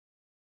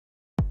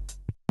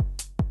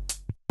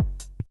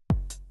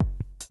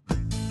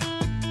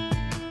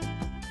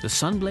The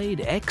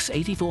Sunblade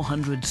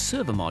X8400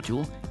 server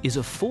module is a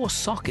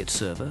 4-socket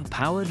server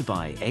powered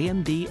by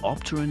AMD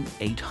Opteron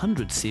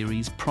 800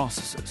 series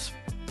processors.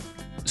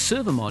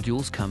 Server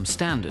modules come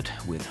standard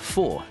with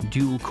 4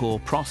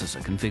 dual-core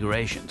processor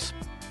configurations.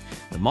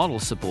 The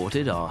models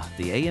supported are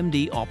the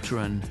AMD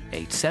Opteron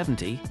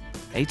 870,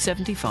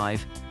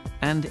 875,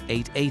 and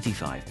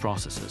 885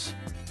 processors.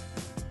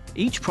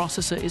 Each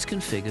processor is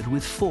configured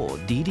with 4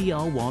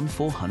 DDR1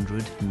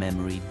 400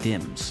 memory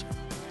DIMMs.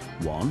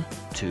 1,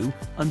 2,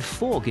 and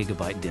 4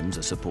 GB DIMMs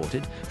are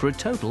supported for a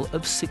total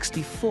of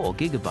 64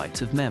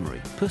 GB of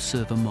memory per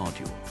server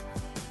module.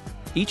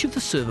 Each of the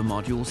server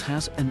modules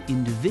has an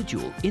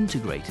individual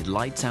integrated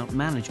lights-out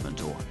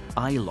management or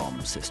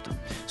ILOM system,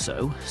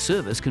 so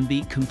servers can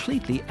be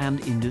completely and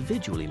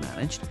individually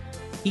managed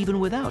even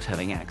without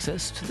having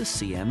access to the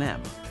CMM.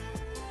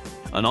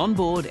 An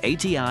onboard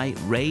ATI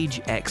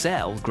Rage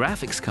XL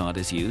graphics card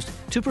is used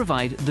to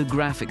provide the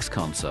graphics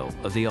console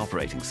of the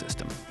operating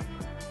system.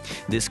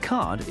 This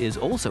card is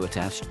also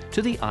attached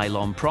to the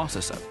ILOM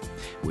processor,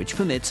 which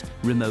permits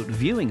remote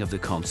viewing of the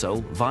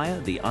console via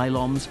the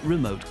ILOM's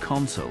remote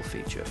console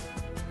feature.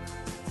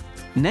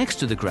 Next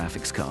to the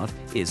graphics card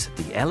is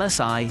the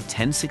LSI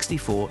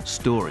 1064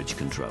 storage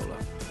controller.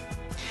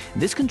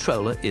 This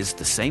controller is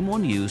the same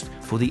one used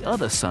for the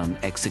other Sun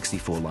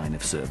x64 line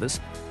of servers,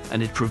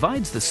 and it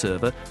provides the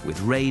server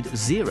with RAID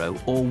 0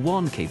 or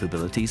 1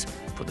 capabilities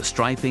for the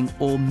striping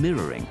or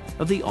mirroring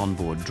of the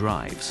onboard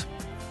drives.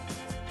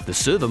 The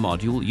server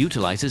module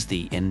utilizes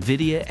the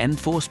NVIDIA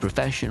Enforce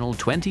Professional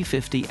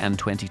 2050 and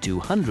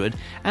 2200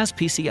 as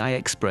PCI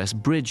Express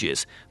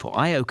bridges for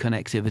I/O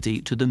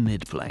connectivity to the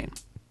midplane.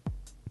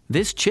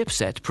 This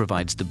chipset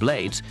provides the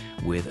blades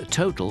with a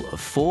total of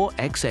 4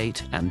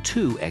 X8 and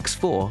 2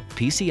 X4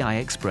 PCI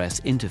Express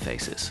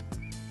interfaces.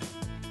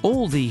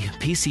 All the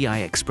PCI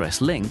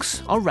Express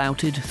links are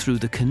routed through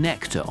the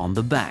connector on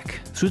the back,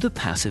 through the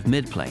passive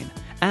midplane,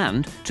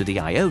 and to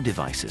the I/O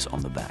devices on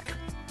the back.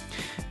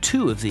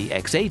 2 of the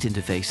X8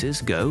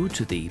 interfaces go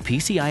to the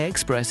PCI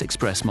Express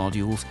Express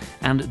modules,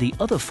 and the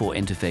other 4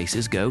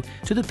 interfaces go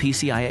to the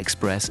PCI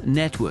Express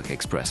Network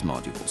Express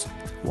modules,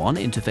 1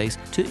 interface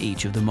to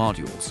each of the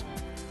modules.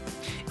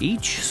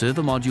 Each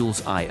server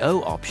module's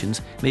I/O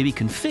options may be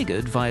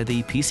configured via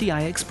the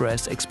PCI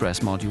Express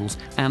Express modules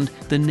and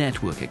the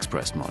Network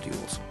Express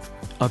modules.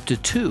 Up to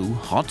 2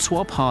 hot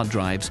swap hard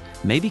drives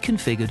may be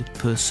configured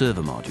per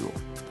server module.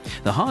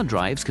 The hard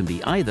drives can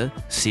be either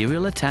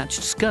serial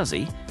attached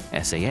SCSI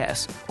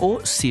SAS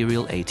or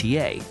Serial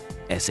ATA,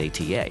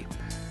 SATA,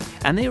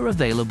 and they are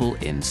available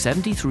in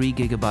 73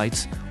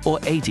 GB or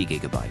 80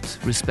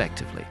 GB,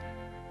 respectively.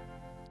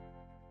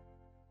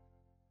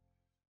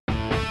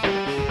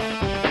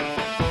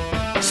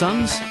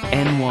 Sun's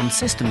N1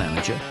 System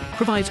Manager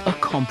provides a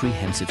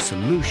comprehensive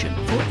solution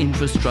for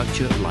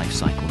infrastructure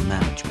lifecycle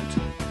management.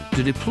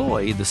 To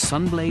deploy the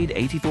Sunblade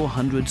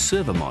 8400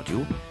 server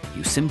module,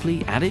 you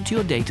simply add it to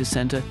your data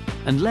center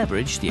and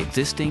leverage the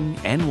existing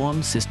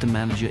N1 System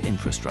Manager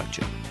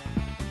infrastructure.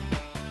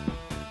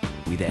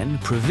 We then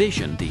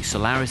provision the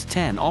Solaris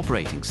 10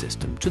 operating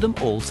system to them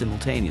all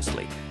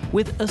simultaneously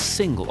with a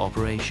single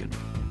operation.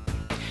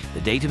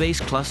 The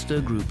database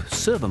cluster group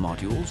server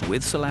modules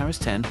with Solaris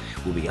 10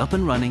 will be up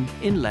and running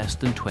in less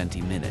than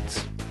 20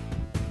 minutes.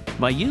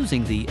 By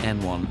using the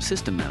N1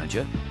 System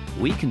Manager,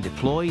 we can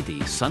deploy the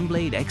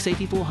Sunblade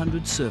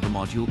X8400 server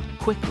module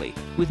quickly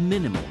with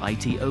minimal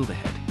IT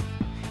overhead,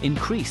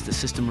 increase the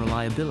system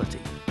reliability,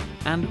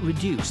 and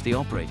reduce the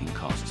operating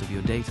costs of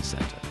your data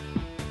center.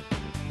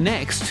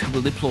 Next,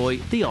 we'll deploy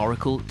the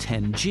Oracle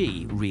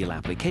 10G Real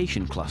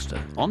Application Cluster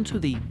onto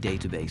the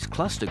database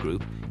cluster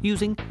group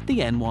using the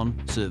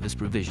N1 Service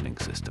Provisioning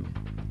System.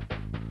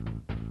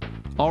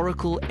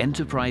 Oracle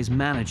Enterprise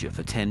Manager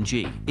for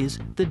 10G is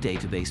the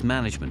database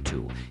management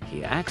tool,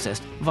 here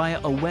accessed via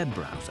a web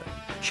browser,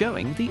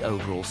 showing the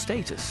overall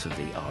status of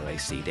the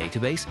RAC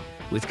database,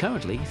 with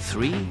currently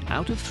 3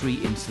 out of 3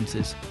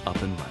 instances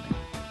up and running.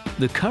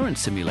 The current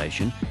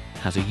simulation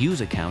has a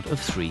user count of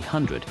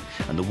 300,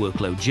 and the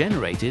workload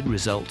generated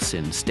results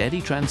in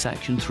steady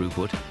transaction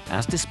throughput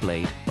as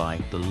displayed by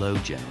the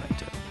load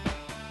generator.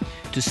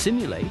 To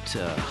simulate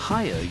a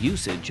higher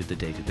usage of the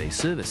database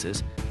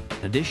services,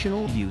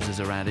 additional users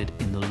are added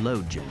in the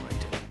load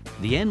generator.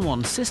 The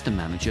N1 System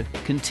Manager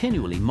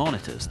continually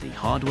monitors the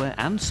hardware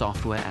and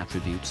software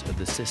attributes of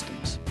the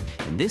systems.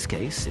 In this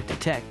case, it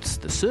detects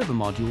the server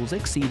modules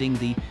exceeding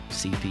the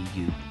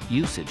CPU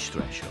usage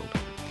threshold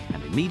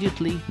and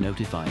immediately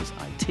notifies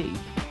IT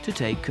to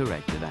take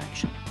corrective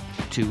action.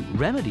 To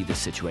remedy this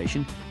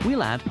situation,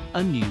 we'll add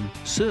a new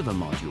server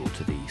module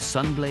to the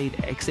Sunblade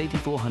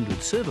X8400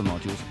 server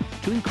modules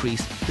to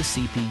increase the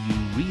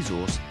CPU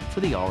resource for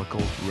the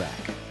Oracle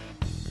rack.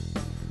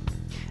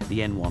 The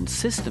N1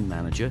 System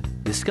Manager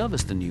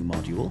discovers the new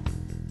module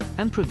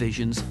and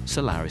provisions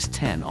Solaris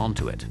 10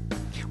 onto it.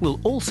 We'll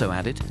also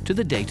add it to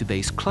the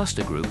database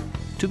cluster group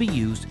to be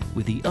used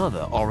with the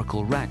other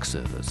Oracle rack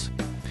servers.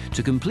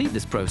 To complete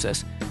this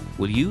process,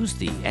 will use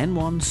the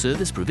N1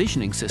 service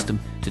provisioning system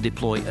to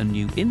deploy a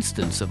new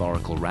instance of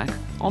Oracle RAC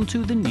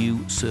onto the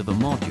new server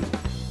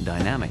module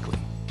dynamically.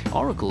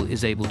 Oracle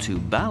is able to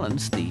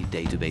balance the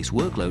database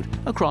workload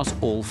across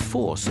all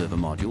 4 server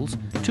modules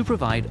to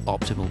provide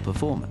optimal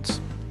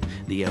performance.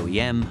 The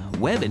OEM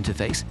web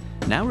interface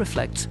now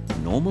reflects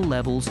normal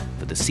levels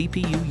for the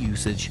CPU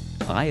usage,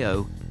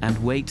 I/O,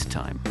 and wait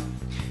time.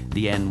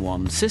 The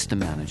N1 System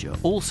Manager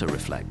also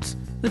reflects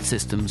that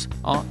systems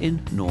are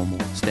in normal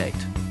state.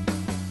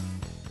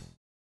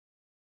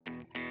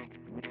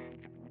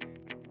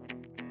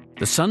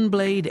 The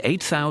Sunblade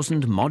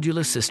 8000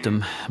 modular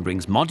system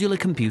brings modular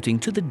computing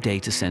to the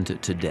data center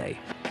today.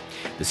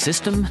 The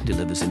system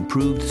delivers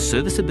improved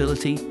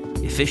serviceability,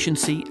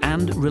 efficiency,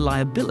 and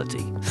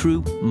reliability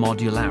through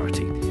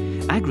modularity,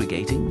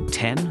 aggregating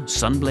 10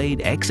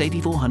 Sunblade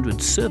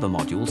X8400 server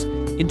modules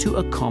into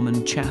a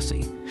common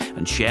chassis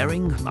and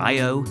sharing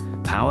I/O,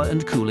 power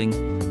and cooling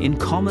in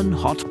common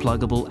hot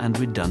pluggable and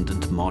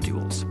redundant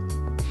modules.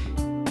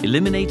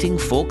 Eliminating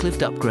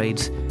forklift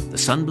upgrades, the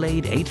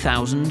Sunblade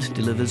 8000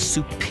 delivers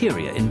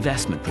superior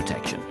investment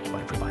protection by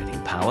providing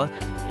power,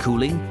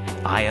 cooling,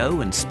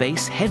 I/O and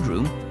space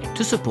headroom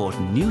to support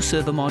new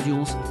server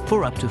modules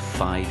for up to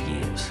 5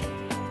 years.